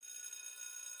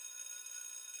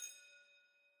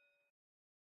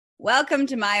Welcome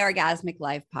to My Orgasmic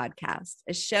Life podcast,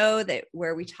 a show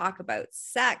where we talk about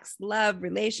sex, love,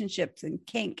 relationships, and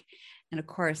kink. And of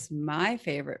course, my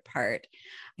favorite part,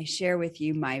 I share with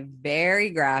you my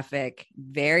very graphic,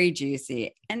 very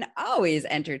juicy, and always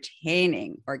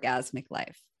entertaining orgasmic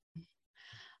life.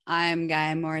 I'm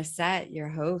Gaia Morissette, your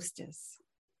hostess,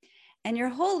 and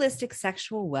your holistic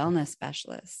sexual wellness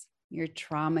specialist, your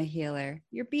trauma healer,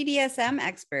 your BDSM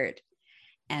expert,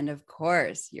 and of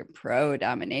course, your pro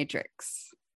dominatrix.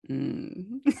 The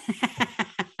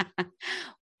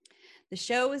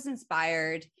show is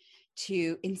inspired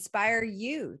to inspire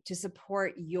you to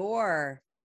support your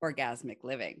orgasmic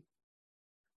living.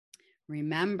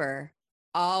 Remember,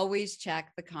 always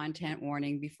check the content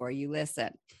warning before you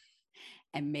listen,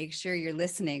 and make sure you're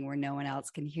listening where no one else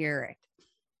can hear it,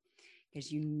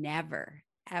 because you never,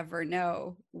 ever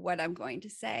know what I'm going to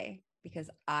say, because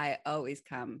I always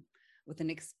come with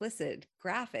an explicit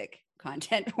graphic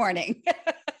content warning.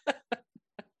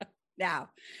 Now,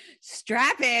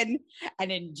 strap in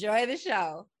and enjoy the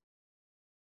show.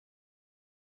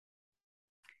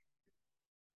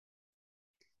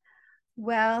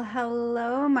 Well,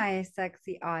 hello, my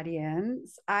sexy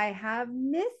audience. I have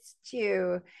missed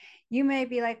you. You may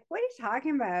be like, what are you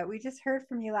talking about? We just heard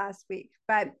from you last week.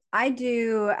 But I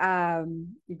do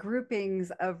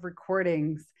groupings of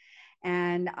recordings,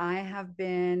 and I have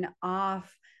been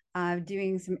off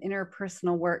doing some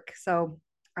interpersonal work. So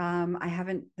I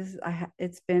haven't,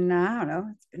 it's been, I don't know,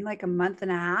 it's been like a month and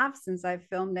a half since I've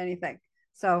filmed anything.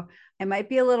 So I might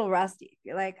be a little rusty.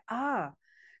 You're like,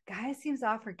 Gaia seems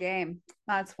off her game.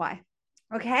 That's why.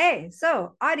 Okay.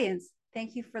 So audience,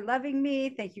 thank you for loving me.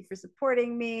 Thank you for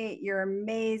supporting me. You're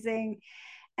amazing.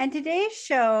 And today's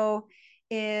show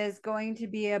is going to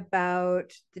be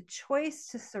about the choice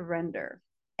to surrender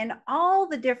and all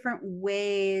the different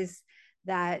ways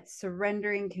that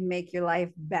surrendering can make your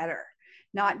life better,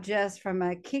 not just from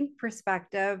a kink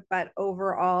perspective, but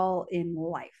overall in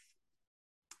life.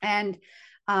 And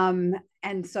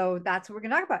so that's what we're going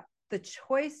to talk about: the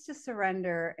choice to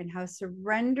surrender, and how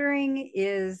surrendering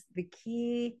is the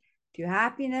key to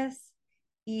happiness,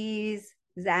 ease,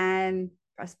 zen,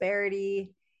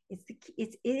 prosperity.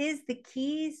 It is the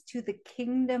keys to the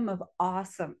kingdom of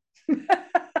awesome.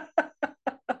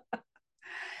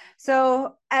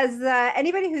 So as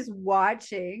anybody who's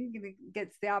watching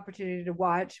gets the opportunity to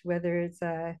watch, whether it's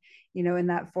in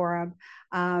that forum,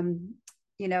 I'm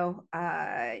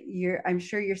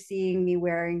sure you're seeing me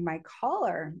wearing my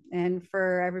collar. And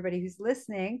for everybody who's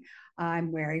listening,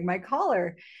 I'm wearing my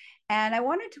collar. And I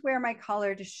wanted to wear my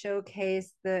collar to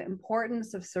showcase the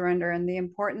importance of surrender, and the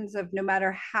importance of, no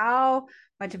matter how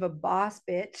much of a boss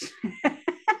bitch,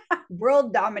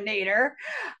 world dominator,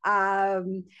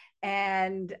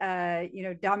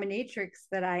 dominatrix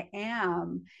that I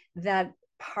am, that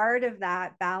part of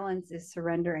that balance is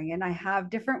surrendering. And I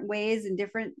have different ways and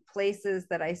different places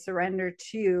that I surrender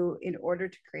to in order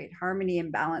to create harmony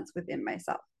and balance within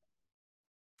myself.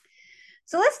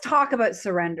 So let's talk about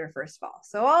surrender first of all.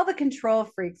 So all the control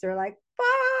freaks are like,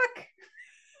 fuck,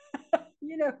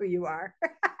 you know who you are.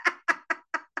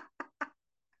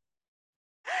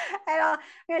 And I'm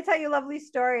going to tell you a lovely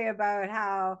story about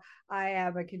how I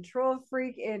am a control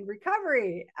freak in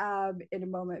recovery in a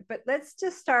moment. But let's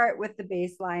just start with the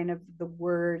baseline of the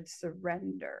word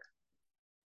surrender.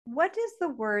 What does the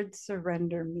word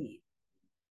surrender mean?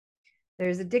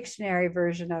 There's a dictionary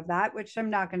version of that, which I'm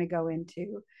not going to go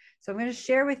into. So I'm going to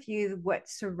share with you what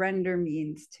surrender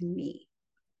means to me.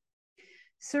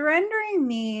 Surrendering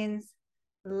means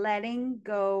letting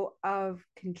go of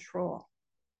control.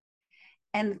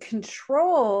 And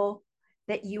control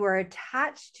that you are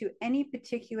attached to any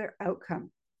particular outcome,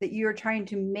 that you are trying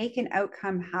to make an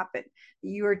outcome happen, that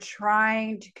you are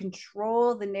trying to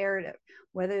control the narrative,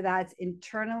 whether that's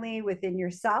internally within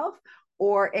yourself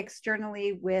or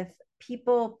externally with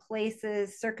people,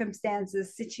 places,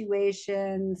 circumstances,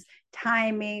 situations,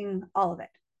 timing, all of it.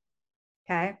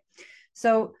 Okay.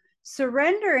 So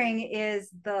surrendering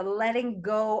is the letting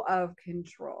go of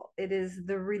control. It is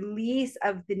the release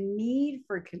of the need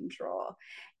for control.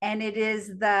 And it is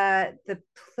the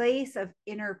place of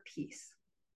inner peace,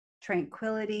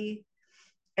 tranquility.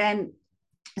 And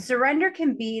surrender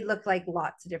can look like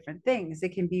lots of different things.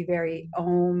 It can be very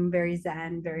very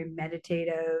zen, very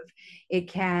meditative. It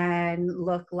can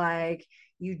look like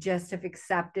you just have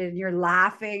accepted, and you're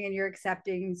laughing and you're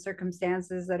accepting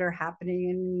circumstances that are happening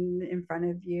in front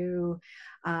of you,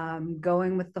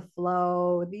 going with the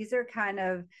flow. These are kind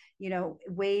of,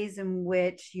 ways in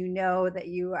which that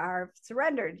you are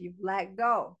surrendered. You've let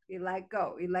go. You let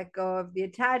go of the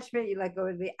attachment. You let go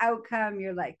of the outcome.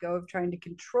 You let go of trying to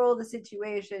control the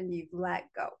situation. You've let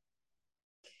go.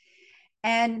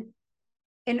 And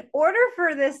in order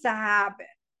for this to happen,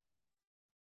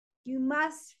 you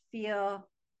must feel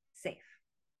safe.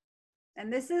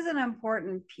 And this is an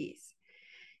important piece.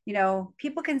 You know,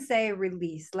 people can say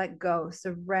release, let go,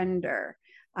 surrender,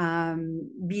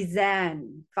 be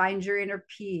zen, find your inner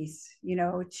peace, you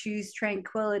know, choose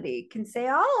tranquility, can say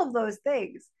all of those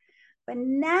things. But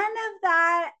none of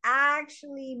that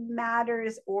actually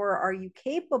matters, or are you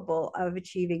capable of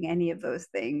achieving any of those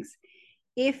things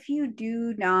if you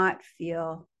do not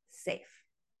feel safe?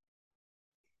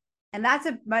 And that's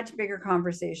a much bigger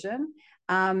conversation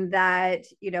that,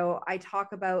 you know, I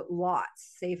talk about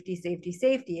lots. Safety, safety,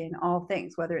 safety in all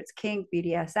things, whether it's kink,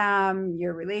 BDSM,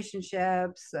 your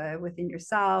relationships within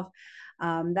yourself.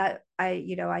 That I,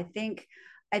 you know, I think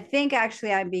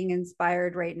actually I'm being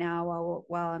inspired right now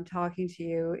while I'm talking to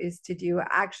you is to do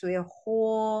actually a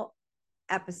whole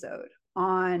episode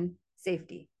on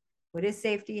safety. What is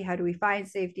safety? How do we find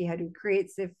safety? How do we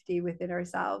create safety within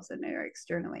ourselves and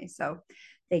externally? So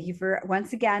thank you for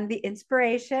once again the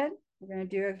inspiration. We're going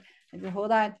to do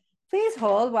hold on. Please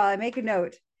hold while I make a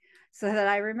note so that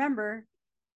I remember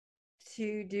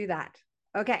to do that.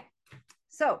 Okay.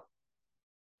 So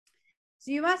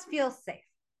you must feel safe.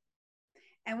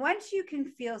 And once you can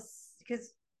feel,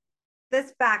 because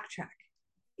let's backtrack.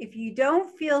 If you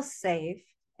don't feel safe,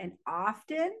 and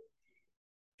often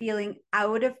feeling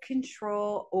out of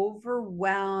control,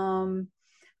 overwhelmed,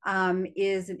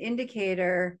 is an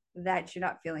indicator that you're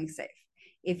not feeling safe.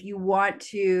 If you want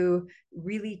to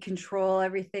really control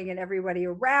everything and everybody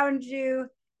around you,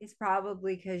 it's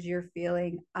probably because you're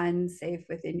feeling unsafe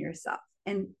within yourself.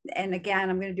 And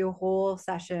again, I'm going to do a whole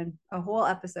session, a whole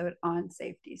episode on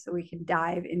safety, so we can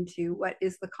dive into what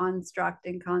is the construct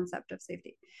and concept of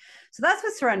safety. So that's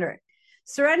what surrendering.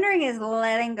 Surrendering is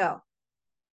letting go.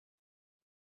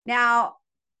 Now,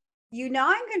 you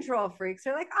non-control freaks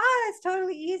are like, oh, that's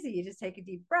totally easy. You just take a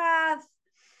deep breath.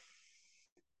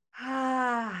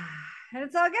 And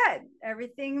it's all good.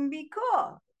 Everything will be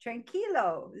cool.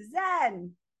 Tranquilo,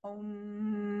 zen.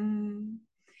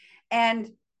 And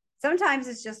sometimes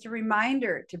it's just a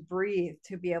reminder to breathe,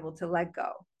 to be able to let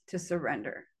go, to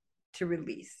surrender, to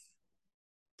release,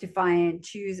 to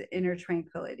choose inner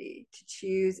tranquility, to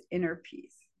choose inner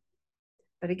peace.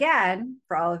 But again,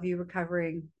 for all of you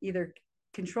recovering either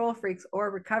control freaks or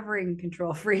recovering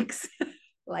control freaks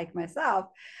like myself,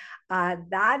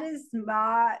 that is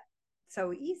not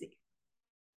so easy.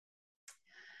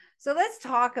 So let's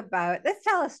tell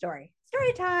a story.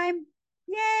 Story time.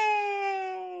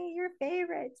 Yay, your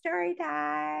favorite story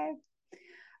time.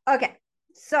 Okay,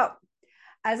 so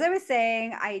as I was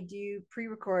saying, I do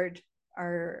pre-record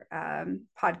our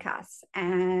podcasts.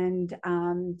 And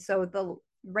so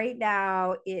right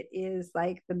now it is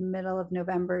like the middle of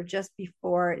November, just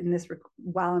before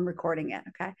while I'm recording it.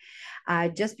 Okay.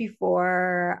 Just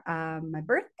before my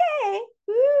birthday.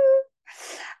 Woo!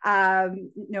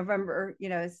 November, you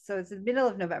know, so it's the middle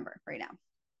of November right now.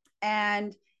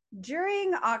 And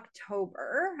during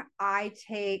October, I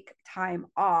take time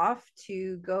off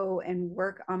to go and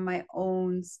work on my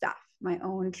own stuff, my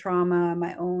own trauma,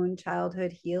 my own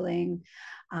childhood healing,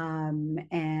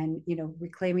 and, you know,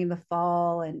 reclaiming the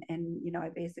fall. And, you know, I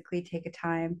basically take a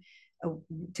time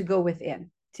to go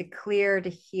within, to clear, to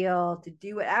heal, to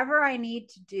do whatever I need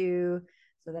to do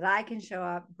so that I can show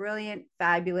up brilliant,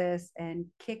 fabulous, and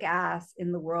kick ass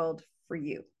in the world for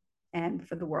you and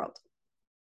for the world.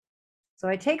 So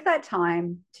I take that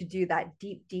time to do that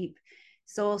deep, deep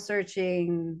soul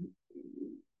searching,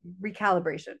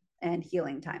 recalibration, and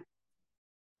healing time.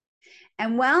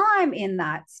 And while I'm in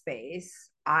that space,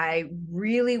 I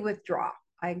really withdraw.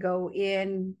 I go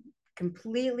in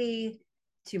completely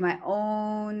to my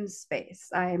own space.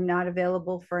 I am not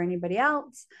available for anybody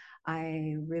else.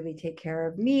 I really take care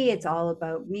of me. It's all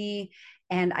about me.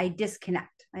 And I disconnect.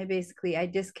 I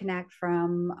disconnect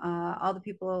from all the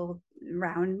people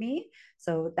around me.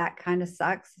 So that kind of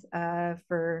sucks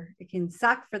it can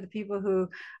suck for the people who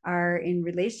are in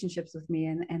relationships with me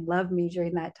and love me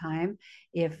during that time.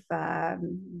 If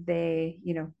they,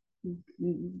 you know,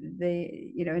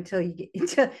 until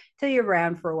you're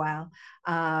around for a while.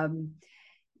 So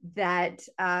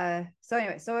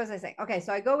anyway, so as I say, okay,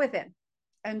 so I go within.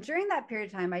 And during that period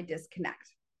of time, I disconnect.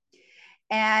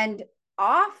 And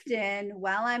often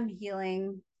while I'm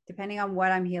healing, depending on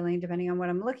what I'm healing, depending on what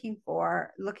I'm looking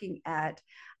at,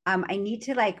 I need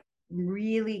to like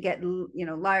really get, you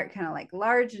know, kind of like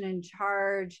large and in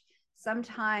charge.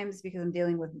 Sometimes because I'm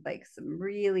dealing with like some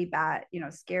really bad, you know,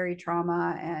 scary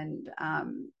trauma and,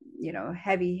 you know,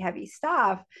 heavy, heavy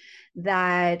stuff,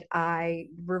 that I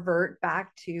revert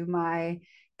back to my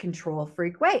control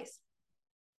freak ways.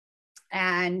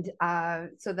 and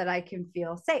so that I can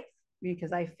feel safe,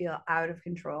 because I feel out of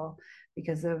control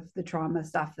because of the trauma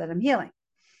stuff that I'm healing.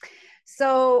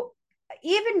 So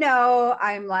even though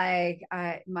I'm like,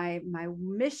 my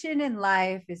mission in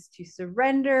life is to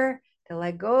surrender, to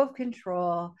let go of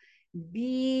control,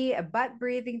 be a butt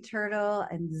breathing turtle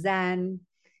and Zen.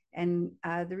 And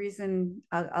the reason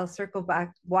I'll circle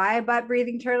back, why a butt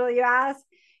breathing turtle, you ask?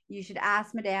 You should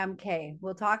ask Madame K.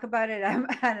 We'll talk about it on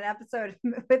an episode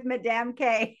with Madame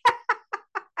K.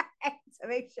 So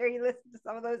make sure you listen to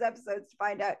some of those episodes to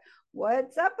find out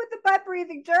what's up with the butt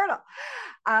breathing turtle.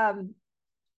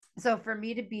 So for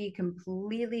me to be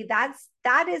completely, that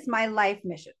is my life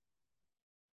mission.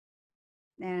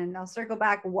 And I'll circle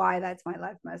back why that's my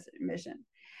life mission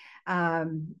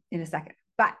in a second.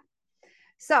 But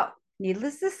so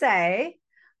needless to say,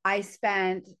 I've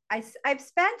spent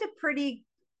a pretty,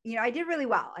 I did really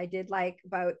well. I did like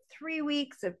about 3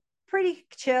 weeks of pretty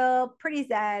chill, pretty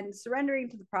zen, surrendering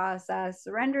to the process,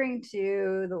 surrendering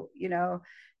to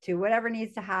to whatever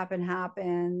needs to happen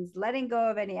happens, letting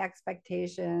go of any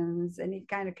expectations, any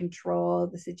kind of control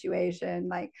of the situation,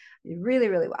 like really,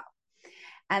 really well.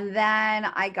 And then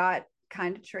I got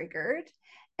kind of triggered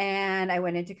and I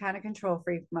went into kind of control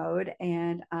freak mode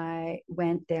and I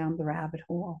went down the rabbit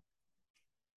hole.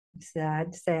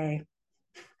 Sad to say,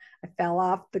 I fell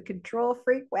off the control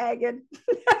freak wagon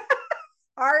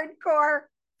hardcore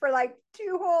for like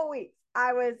 2 whole weeks.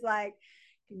 I was like,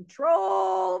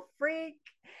 control freak,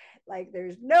 like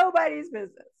there's nobody's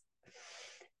business.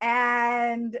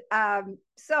 And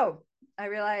so I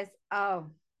realized, oh,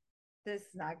 this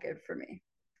is not good for me,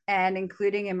 and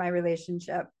including in my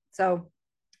relationship. So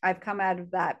I've come out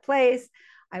of that place.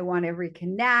 I want to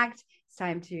reconnect. It's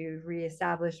time to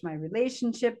reestablish my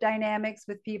relationship dynamics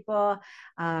with people.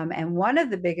 And one of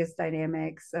the biggest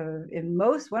dynamics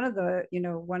one of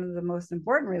the most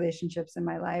important relationships in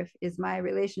my life is my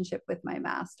relationship with my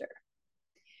master.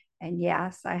 And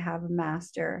yes, I have a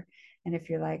master. And if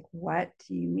you're like, what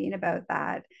do you mean about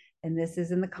that? And this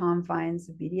is in the confines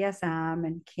of BDSM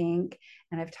and kink.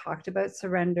 And I've talked about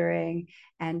surrendering.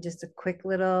 And just a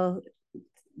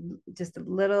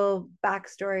little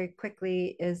backstory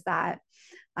quickly is that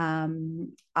I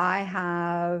am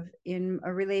in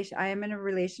a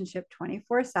relationship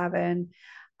 24/7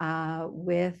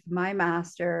 with my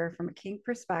master from a kink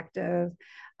perspective,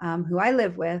 who I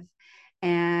live with.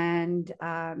 And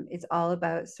it's all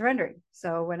about surrendering.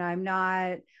 So when I'm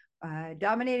not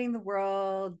dominating the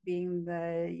world, being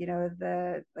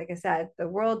like I said, the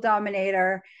world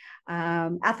dominator,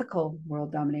 ethical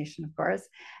world domination, of course,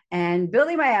 and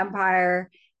building my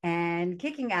empire and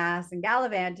kicking ass and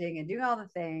gallivanting and doing all the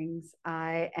things,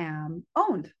 I am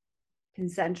owned,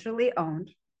 consensually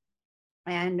owned.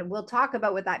 And we'll talk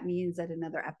about what that means at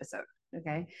another episode.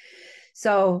 Okay.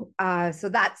 So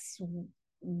that's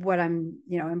what I'm,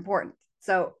 important.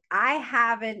 So I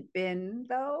haven't been,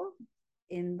 though,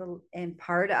 in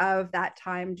part of that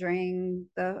time during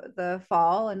the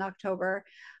fall in October.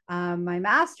 My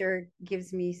master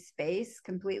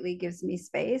completely gives me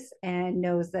space, and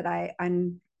knows that I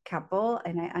uncouple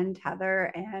and I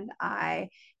untether and I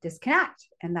disconnect.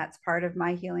 And that's part of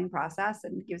my healing process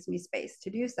and gives me space to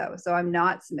do so. So I'm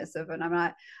not submissive, and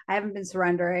I haven't been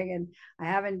surrendering, and I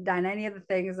haven't done any of the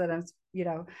things that I'm,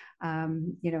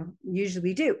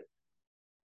 usually do.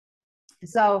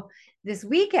 So this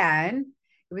weekend,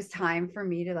 it was time for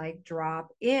me to like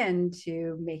drop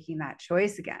into making that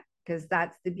choice again, because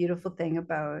that's the beautiful thing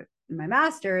about my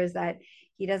master, is that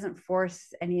he doesn't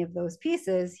force any of those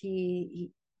pieces.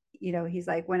 He's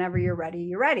like, whenever you're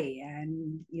ready,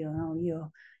 and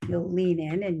you'll lean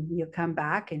in and you'll come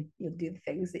back and you'll do the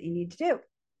things that you need to do.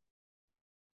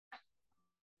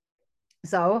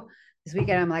 So this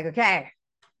weekend I'm like, okay,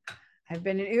 I've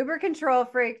been an uber control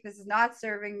freak. This is not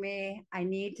serving me. I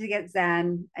need to get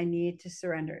zen. I need to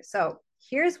surrender. So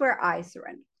here's where I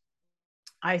surrender.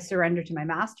 I surrender to my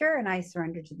master, and I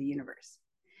surrender to the universe.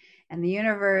 And the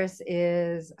universe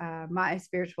is my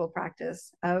spiritual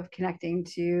practice of connecting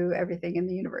to everything in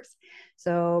the universe.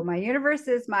 So my universe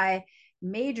is my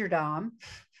major dom,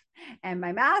 and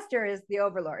my master is the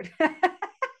overlord.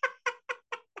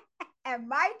 And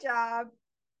my job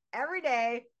every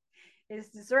day is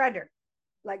to surrender,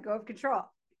 let go of control.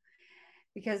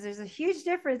 Because there's a huge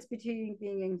difference between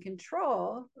being in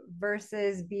control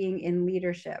versus being in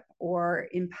leadership or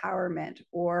empowerment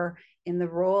or in the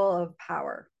role of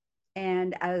power.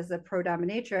 And as a pro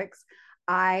dominatrix,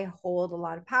 I hold a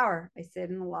lot of power. I sit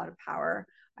in a lot of power.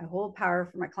 I hold power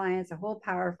for my clients. I hold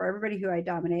power for everybody who I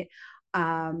dominate.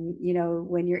 You know,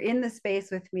 when you're in the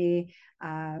space with me,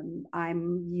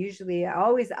 I'm usually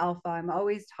always alpha, I'm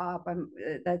always top.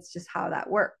 That's just how that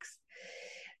works.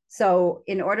 So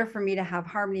in order for me to have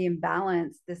harmony and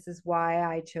balance, this is why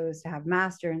I chose to have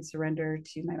master and surrender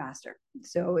to my master.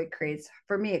 So it creates,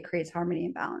 for me, it creates harmony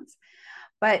and balance.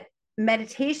 But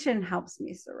meditation helps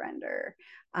me surrender.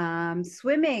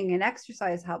 Swimming and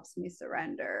exercise helps me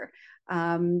surrender.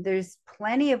 There's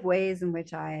plenty of ways in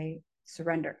which I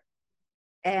surrender.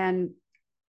 And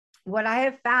what I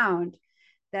have found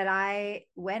that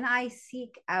when I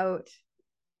seek out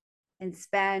and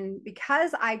spend,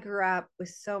 because I grew up with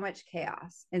so much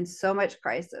chaos and so much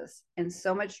crisis and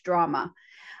so much drama,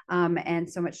 and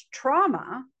so much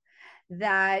trauma,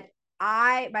 that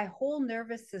my whole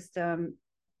nervous system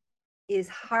is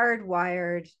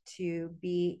hardwired to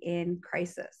be in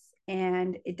crisis,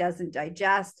 and it doesn't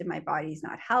digest, and my body's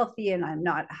not healthy, and I'm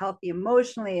not healthy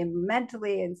emotionally and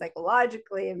mentally and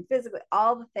psychologically and physically,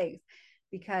 all the things,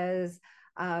 because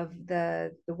of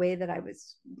the way that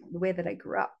I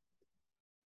grew up.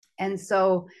 And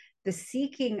so the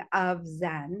seeking of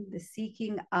Zen, the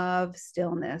seeking of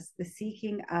stillness, the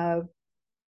seeking of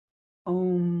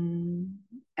Om,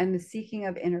 and the seeking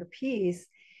of inner peace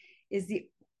is the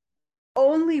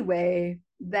only way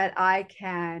that I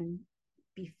can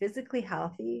be physically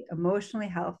healthy, emotionally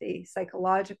healthy,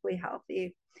 psychologically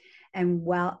healthy, and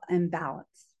well and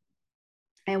balanced.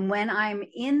 And when I'm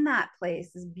in that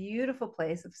place, this beautiful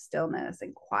place of stillness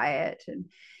and quiet and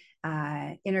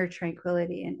inner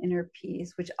tranquility and inner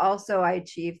peace, which also I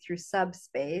achieve through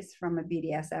subspace from a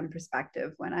BDSM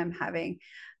perspective when I'm having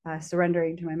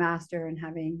surrendering to my master and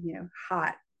having, you know,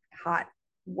 hot,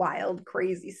 wild,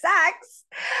 crazy sex.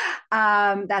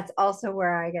 That's also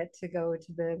where I get to go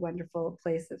to the wonderful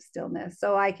place of stillness.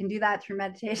 So I can do that through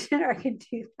meditation, or I can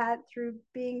do that through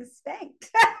being spanked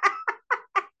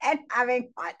and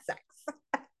having hot sex.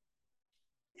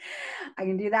 I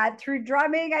can do that through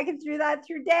drumming. I can do that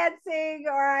through dancing,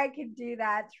 or I can do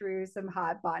that through some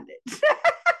hot bondage. There's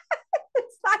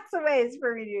lots of ways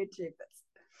for me to achieve this.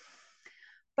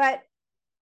 But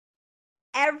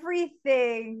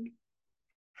everything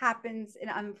happens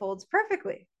and unfolds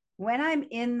perfectly. When I'm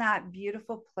in that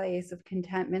beautiful place of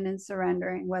contentment and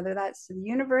surrendering, whether that's to the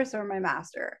universe or my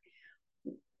master,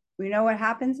 we know what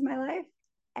happens in my life?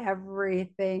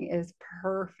 Everything is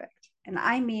perfect. And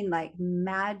I mean like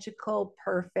magical,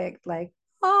 perfect, like,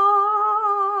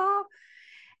 oh,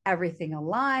 everything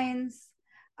aligns,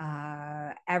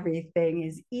 everything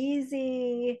is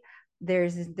easy.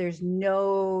 There's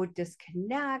no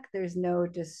disconnect, there's no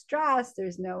distress,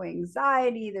 there's no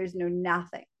anxiety, there's no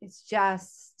nothing. It's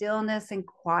just stillness and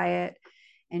quiet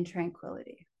and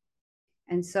tranquility.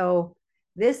 And so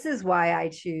this is why I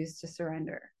choose to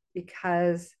surrender,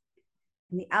 because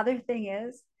the other thing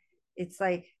is, it's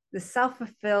like the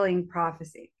self-fulfilling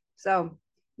prophecy. So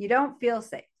you don't feel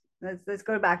safe. Let's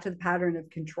go back to the pattern of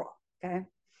control. Okay.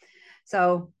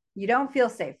 So you don't feel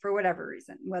safe for whatever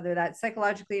reason, whether that's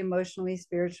psychologically, emotionally,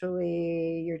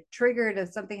 spiritually, you're triggered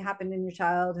if something happened in your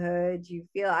childhood, you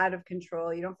feel out of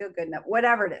control, you don't feel good enough,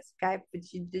 whatever it is. Okay. But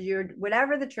you're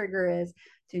whatever the trigger is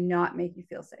to not make you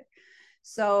feel safe.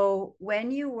 So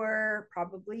when you were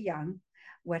probably young,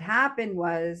 what happened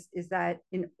is that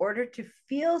in order to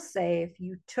feel safe,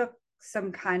 you took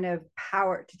some kind of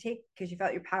power to take, because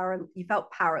you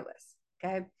felt powerless.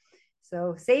 Okay.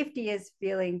 So safety is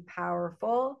feeling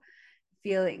powerful,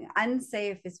 feeling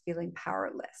unsafe is feeling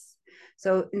powerless.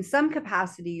 So in some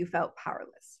capacity, you felt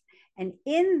powerless. And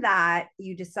in that,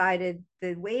 you decided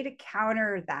the way to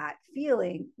counter that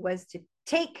feeling was to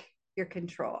take your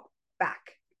control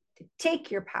back, to take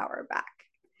your power back.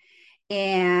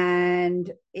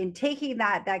 And in taking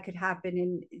that could happen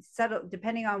in subtle,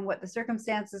 depending on what the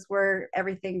circumstances were,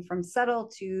 everything from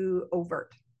subtle to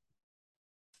overt.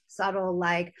 Subtle,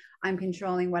 like I'm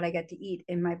controlling what I get to eat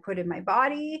put in my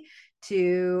body,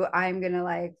 to I'm gonna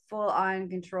like full on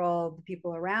control the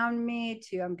people around me,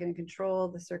 to I'm gonna control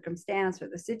the circumstance or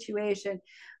the situation.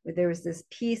 But there was this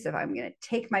piece of I'm gonna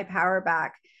take my power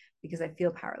back because I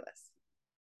feel powerless.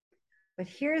 But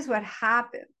here's what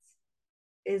happens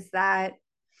is that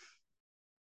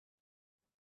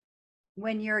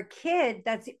when you're a kid,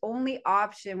 that's the only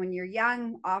option. When you're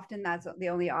young, often that's the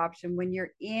only option. When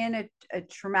you're in a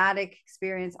traumatic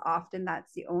experience, often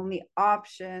that's the only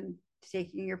option to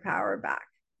taking your power back.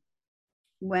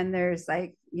 When there's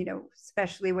like, you know,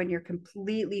 especially when you're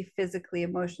completely physically,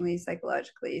 emotionally,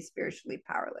 psychologically, spiritually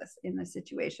powerless in the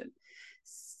situation,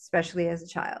 especially as a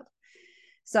child.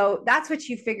 So that's what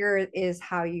you figure is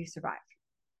how you survive.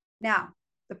 Now,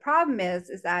 the problem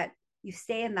is that you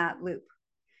stay in that loop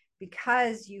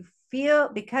because you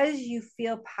because you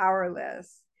feel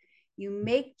powerless, you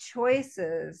make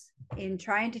choices in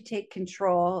trying to take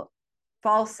control,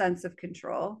 false sense of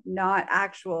control, not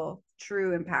actual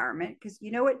true empowerment. Because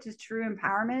you know what true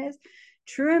empowerment is?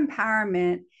 True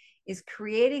empowerment is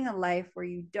creating a life where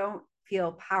you don't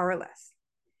feel powerless,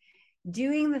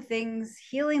 doing the things,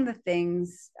 healing the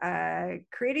things,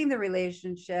 creating the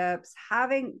relationships,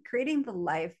 creating the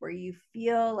life where you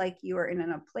feel like you are in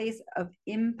a place of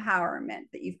empowerment,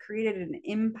 that you've created an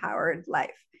empowered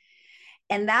life.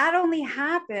 And that only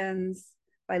happens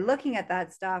by looking at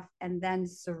that stuff and then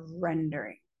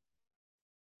surrendering.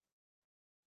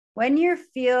 When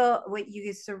what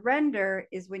you surrender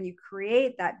is when you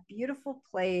create that beautiful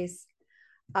place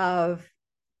of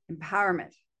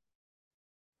empowerment.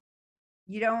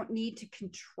 You don't need to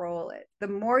control it. The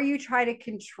more you try to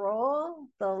control,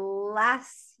 the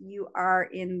less you are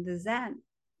in the Zen,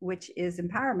 which is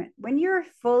empowerment. When you're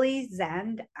fully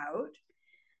Zened out,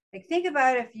 like think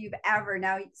about if you've ever,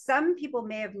 now some people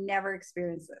may have never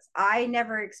experienced this. I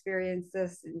never experienced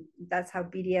this. And that's how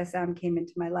BDSM came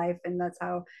into my life. And that's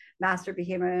how master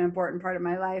became an important part of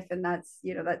my life. And that's,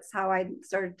 that's how I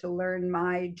started to learn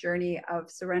my journey of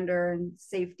surrender and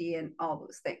safety and all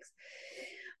those things.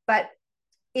 But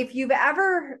if you've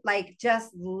ever like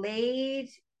just laid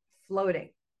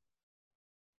floating,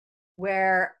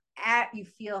 where you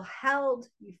feel held,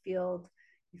 you feel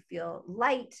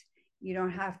light, you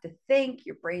don't have to think,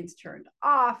 your brain's turned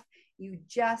off, you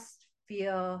just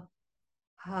feel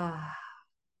you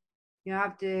don't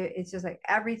have to, it's just like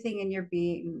everything in your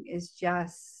being is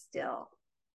just still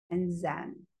and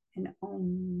zen and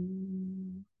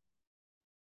om.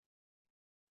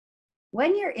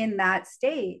 When you're in that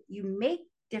state, you make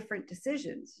different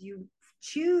decisions, you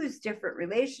choose different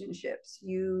relationships,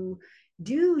 you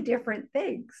do different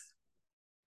things,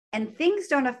 and things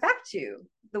don't affect you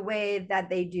the way that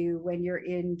they do when you're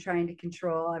in trying to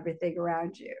control everything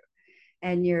around you.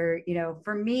 And you're,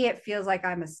 for me, it feels like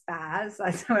I'm a spaz.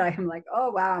 That's what I'm like,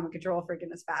 oh, wow, I'm a control freak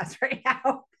and a spaz right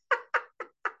now.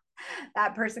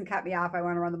 That person cut me off. I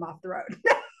want to run them off the road.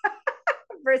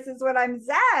 Versus when I'm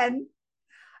Zen,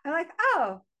 I'm like,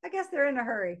 oh, I guess they're in a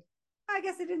hurry. I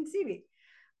guess they didn't see me.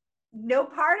 No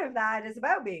part of that is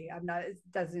about me. I'm not, it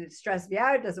doesn't stress me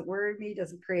out, it doesn't worry me, it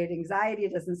doesn't create anxiety,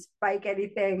 it doesn't spike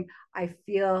anything. I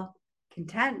feel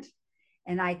content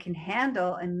and I can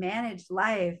handle and manage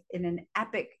life in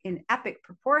epic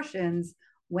proportions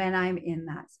when I'm in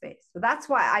that space. So that's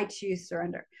why I choose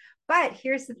surrender. But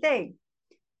here's the thing,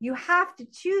 you have to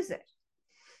choose it.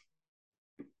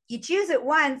 You choose it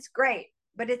once, great,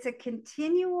 but it's a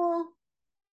continual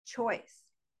choice.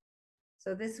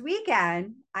 So this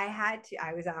weekend, I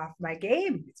was off my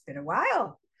game. It's been a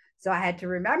while. So I had to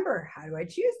remember, how do I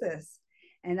choose this?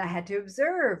 And I had to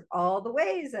observe all the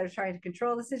ways I was trying to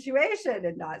control the situation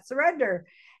and not surrender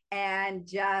and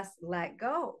just let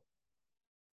go.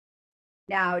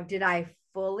 Now, did I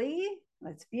fully,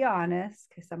 let's be honest,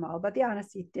 because I'm all about the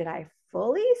honesty, did I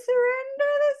fully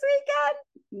surrender this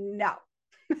weekend? No.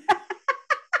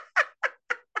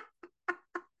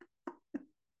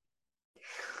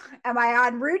 Am I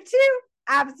en route to?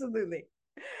 Absolutely.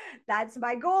 That's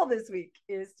my goal this week,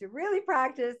 is to really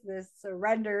practice this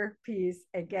surrender piece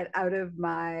and get out of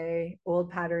my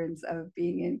old patterns of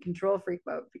being in control freak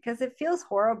mode, because it feels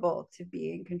horrible to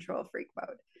be in control freak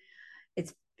mode.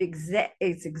 It's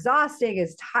exhausting,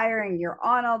 it's tiring, you're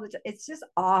on all the time. It's just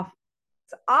awful.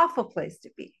 It's an awful place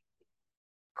to be.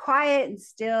 Quiet and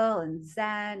still and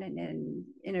zen and in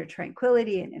inner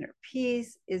tranquility and inner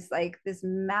peace is like this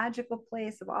magical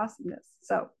place of awesomeness.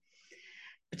 So,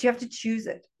 but you have to choose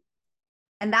it.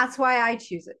 And that's why I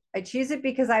choose it. I choose it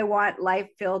because I want life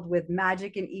filled with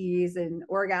magic and ease and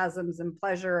orgasms and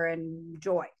pleasure and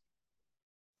joy.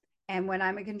 And when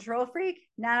I'm a control freak,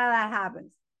 none of that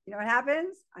happens. You know what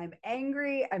happens? I'm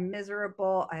angry, I'm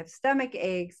miserable, I have stomach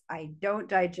aches, I don't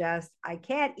digest, I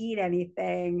can't eat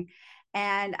anything,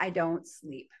 and I don't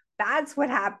sleep. That's what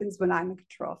happens when I'm a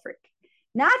control freak.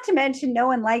 Not to mention, no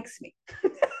one likes me.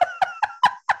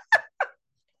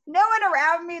 No one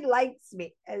around me likes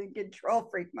me in control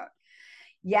freak mode.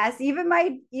 Yes, even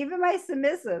my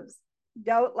submissives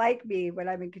don't like me when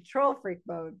I'm in control freak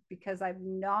mode, because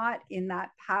I'm not in that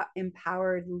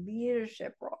empowered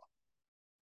leadership role.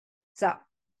 So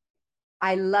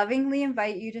I lovingly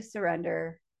invite you to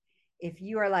surrender. If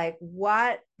you are like,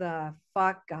 what the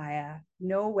fuck, Gaia?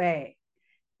 No way.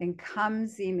 Then come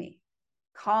see me,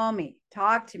 call me,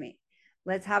 talk to me.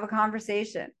 Let's have a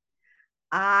conversation.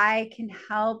 I can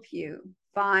help you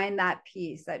find that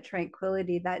peace, that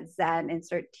tranquility, that zen, and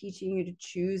start teaching you to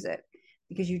choose it,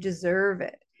 because you deserve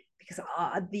it. because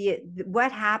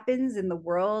what happens in the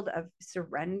world of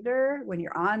surrender when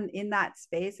you're in that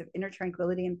space of inner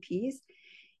tranquility and peace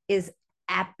is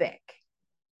epic.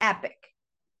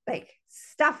 Like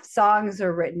stuff songs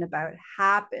are written about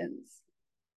happens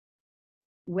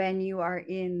when you are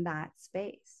in that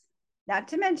space. Not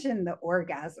to mention the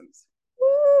orgasms.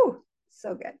 Woo,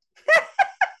 so good.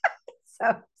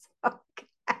 so good.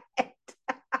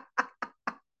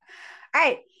 All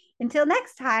right, until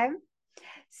next time,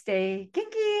 stay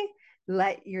kinky,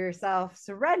 let yourself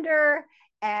surrender,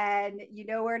 and you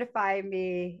know where to find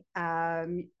me.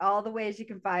 All the ways you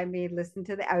can find me, listen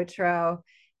to the outro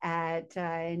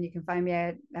and you can find me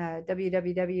at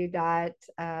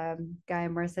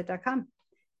www.GaiaMorissette.com.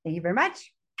 Thank you very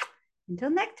much. Until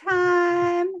next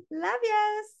time, love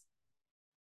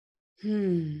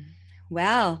yous.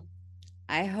 Well,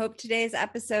 I hope today's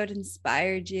episode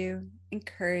inspired you,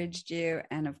 encouraged you,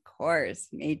 and of course,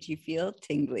 made you feel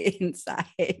tingly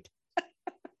inside.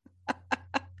 I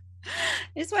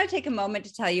just want to take a moment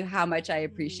to tell you how much I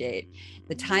appreciate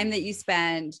the time that you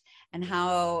spend and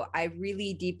how I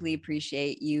really deeply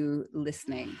appreciate you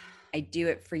listening. I do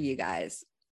it for you guys,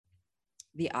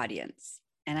 the audience,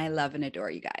 and I love and adore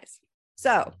you guys.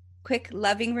 So, quick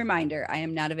loving reminder, I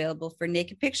am not available for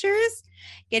naked pictures,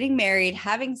 getting married,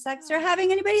 having sex, or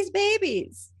having anybody's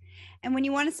babies. And when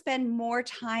you want to spend more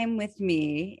time with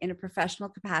me in a professional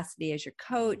capacity as your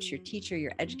coach, your teacher,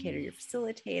 your educator, your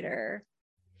facilitator,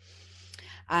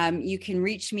 you can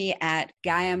reach me at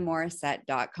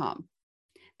GaiaMorissette.com.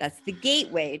 That's the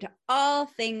gateway to all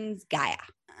things Gaia.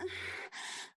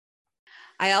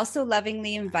 I also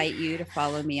lovingly invite you to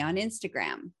follow me on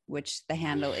Instagram, which the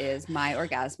handle is My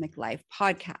Orgasmic Life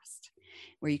Podcast,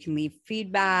 where you can leave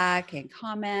feedback and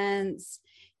comments.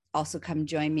 Also come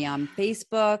join me on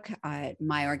Facebook at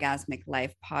My Orgasmic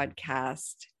Life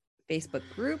Podcast Facebook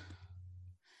group.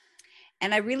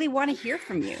 And I really want to hear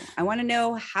from you. I want to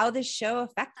know how this show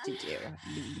affected you.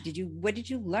 What did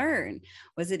you learn?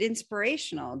 Was it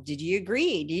inspirational? Did you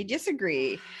agree? Do you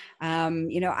disagree?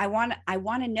 I want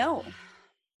to know,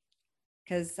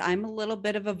 because I'm a little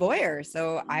bit of a voyeur.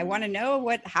 So I want to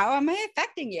know how am I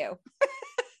affecting you?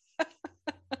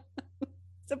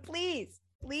 So please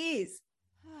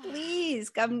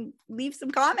come leave some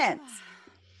comments.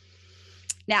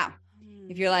 Now,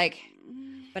 if you're like,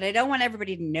 but I don't want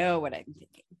everybody to know what I'm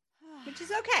thinking, which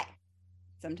is okay.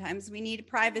 Sometimes we need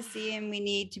privacy and we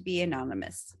need to be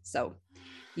anonymous. So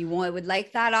you would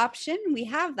like that option? We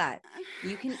have that.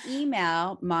 You can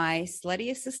email my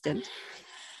slutty assistant,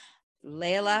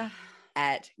 Layla,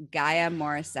 at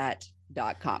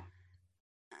GaiaMorissette.com.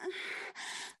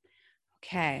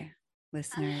 Okay,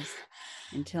 listeners,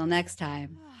 until next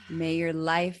time, may your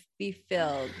life be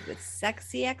filled with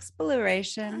sexy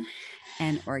exploration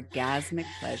and orgasmic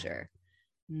pleasure.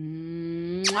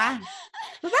 Mwah.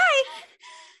 Bye-bye.